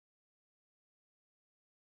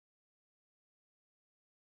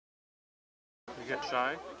You get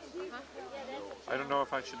shy? Huh? I don't know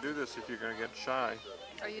if I should do this if you're going to get shy.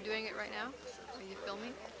 Are you doing it right now? Are you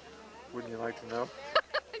filming? Wouldn't you like to know?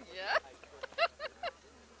 Yes.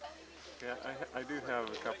 Yeah, I do have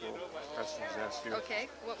a couple questions to ask you. Okay,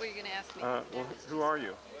 what were you going to ask me? Well, who are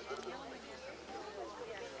you?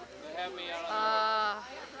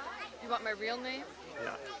 You want my real name?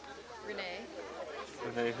 Yeah. Renee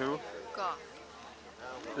Renee who? Goff.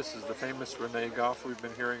 This is the famous Renee Goff we've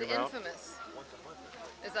been hearing The about? infamous,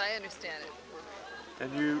 as I understand it.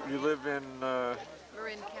 And you live in...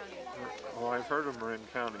 Marin County. Well, I've heard of Marin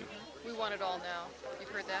County. We want it all now. You've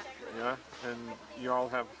heard that? Yeah? And you all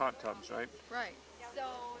have hot tubs, right? Right.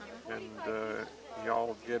 And you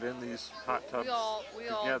all get in these hot tubs We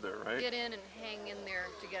together, all right? get in and hang in there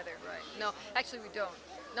together, right? No, actually we don't.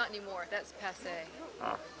 Not anymore. That's passé.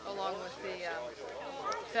 Ah. Along with the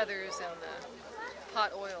feathers and the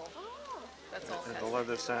hot oil. That's all And passé. the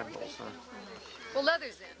leather sandals, huh? Well,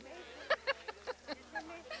 leather's in.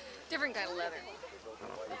 Different kind of leather. Oh,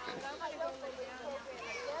 okay.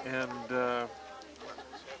 And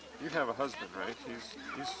you have a husband, right? He's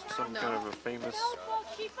some kind of a famous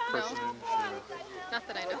person. Not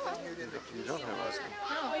that I know of. You don't have a husband.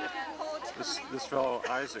 No. This fellow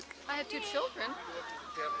Isaac. I have 2 children.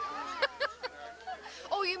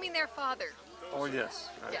 Oh, you mean their father? Oh yes.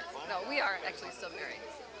 Right. Yes. No, we are actually still married.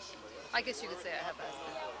 I guess you could say I have a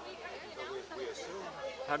husband.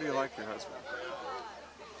 How do you like your husband?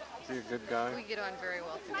 Is he a good guy? We get on very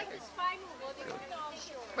well together. Good.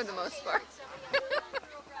 For the most part.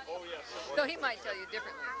 Though he might tell you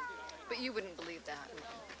differently. But you wouldn't believe that.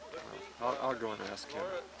 I'll go and ask him.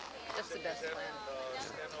 That's the best plan.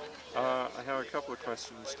 I have a couple of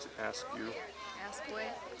questions to ask you. Ask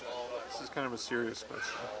away. This is kind of a serious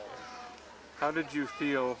question. How did you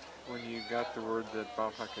feel when you got the word that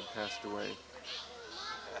Bapak had passed away?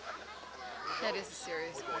 That is a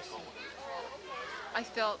serious question. I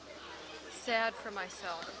felt sad for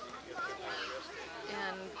myself.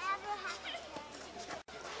 And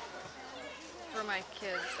for my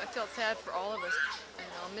kids. I felt sad for all of us.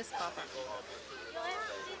 And I'll miss Papa.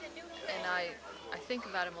 And I think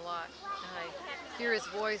about him a lot. And I hear his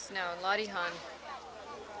voice now in latihan.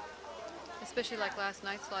 Especially like last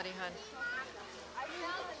night's latihan.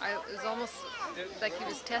 It was almost like he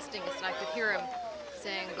was testing us, and I could hear him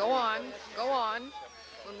saying, go on,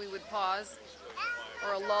 when we would pause,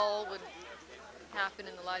 or a lull would happen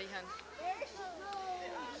in the latihan.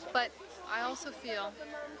 But I also feel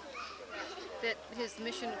that his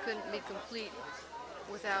mission couldn't be complete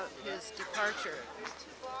without his departure,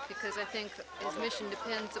 because I think his mission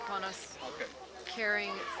depends upon us carrying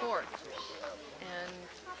it forth and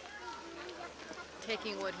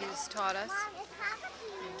taking what he's taught us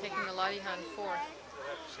and taking the latihan forth.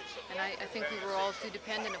 And I think we were all too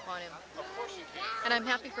dependent upon him. And I'm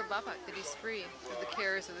happy for Bapak that he's free of the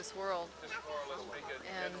cares of this world.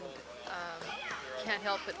 And can't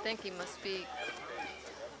help but think he must be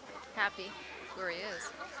happy where he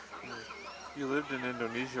is. You lived in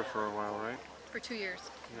Indonesia for a while, right? For 2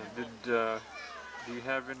 years. Yeah. Do you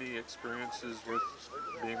have any experiences with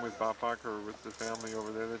being with Bapak or with the family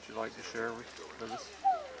over there that you'd like to share with us?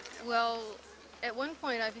 Well, at one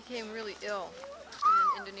point I became really ill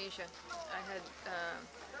in Indonesia. I had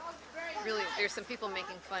really, there's some people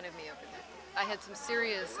making fun of me over there. I had some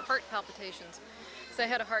serious heart palpitations. So I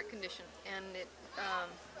had a heart condition, and it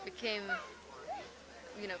became,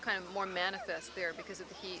 you know, kind of more manifest there because of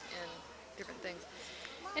the heat and different things.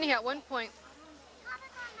 Anyhow, at one point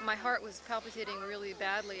my heart was palpitating really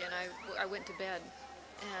badly, and I went to bed.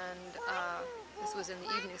 And this was in the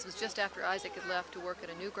evening. This was just after Isaac had left to work at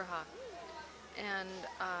a nugraha. And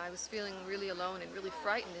I was feeling really alone and really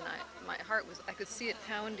frightened, and my heart was, I could see it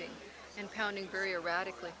pounding, and pounding very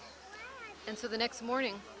erratically. And so the next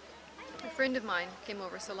morning, a friend of mine came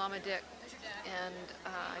over, Salama Dick, and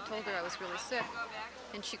I told her I was really sick.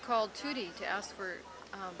 And she called Tootie to ask for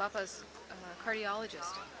Bapa's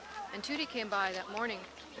cardiologist. And Tootie came by that morning,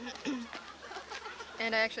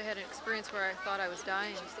 and I actually had an experience where I thought I was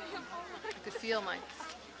dying. I could feel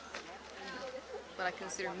what I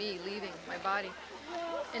consider me leaving my body.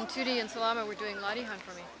 And Tootie and Salama were doing latihan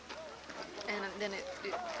for me. And then it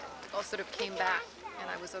all sort of came back, and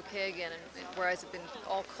I was okay again. And whereas it had been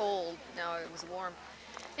all cold, now it was warm.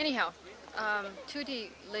 Anyhow,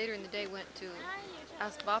 Tootie later in the day went to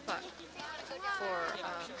ask Bapak for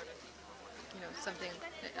you know, something.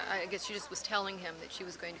 I guess she just was telling him that she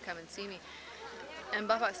was going to come and see me. And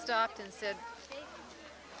Bapak stopped and said,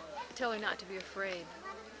 tell her not to be afraid.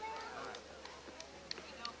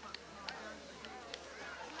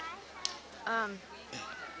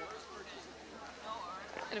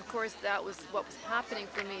 And of course, that was what was happening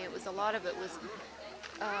for me. It was a lot of it was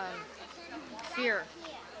fear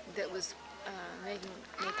that was making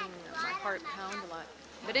my heart pound a lot.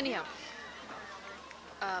 But anyhow,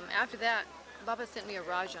 after that, Baba sent me a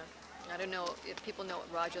Raja. I don't know if people know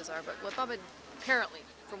what Rajas are, but what Baba, apparently,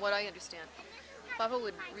 from what I understand, Baba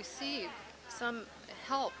would receive some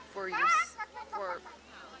help for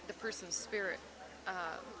the person's spirit,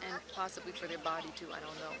 and possibly for their body too, I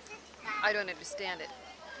don't know. I don't understand it.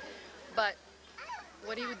 But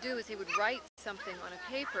what he would do is he would write something on a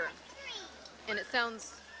paper, and it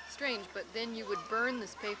sounds strange, but then you would burn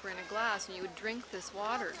this paper in a glass and you would drink this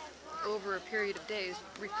water over a period of days,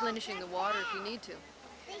 replenishing the water if you need to.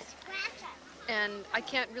 And I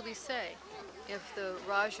can't really say if the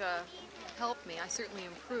Raja helped me. I certainly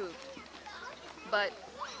improved. But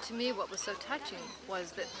to me what was so touching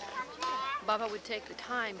was that Baba would take the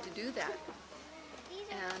time to do that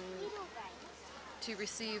and to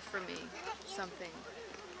receive from me something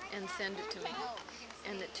and send it to me.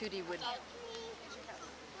 And that Tuti would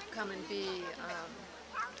come and be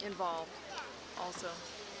involved also.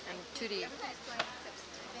 And Tuti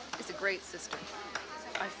is a great sister.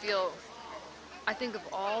 I think of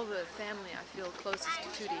all the family I feel closest to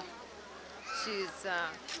Tuti. She's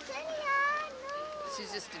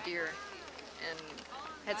just a dear and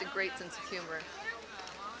has a great sense of humor.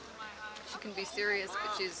 She can be serious,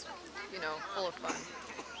 but she's, full of fun.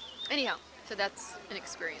 Anyhow, so that's an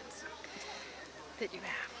experience that you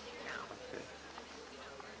have now. Okay.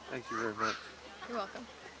 Thank you very much. You're welcome.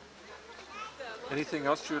 Anything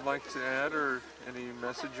else you would like to add, or any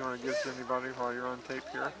message you want to give to anybody while you're on tape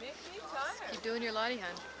here? Keep doing your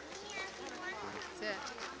latihan. That's it.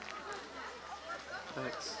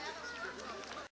 Thanks.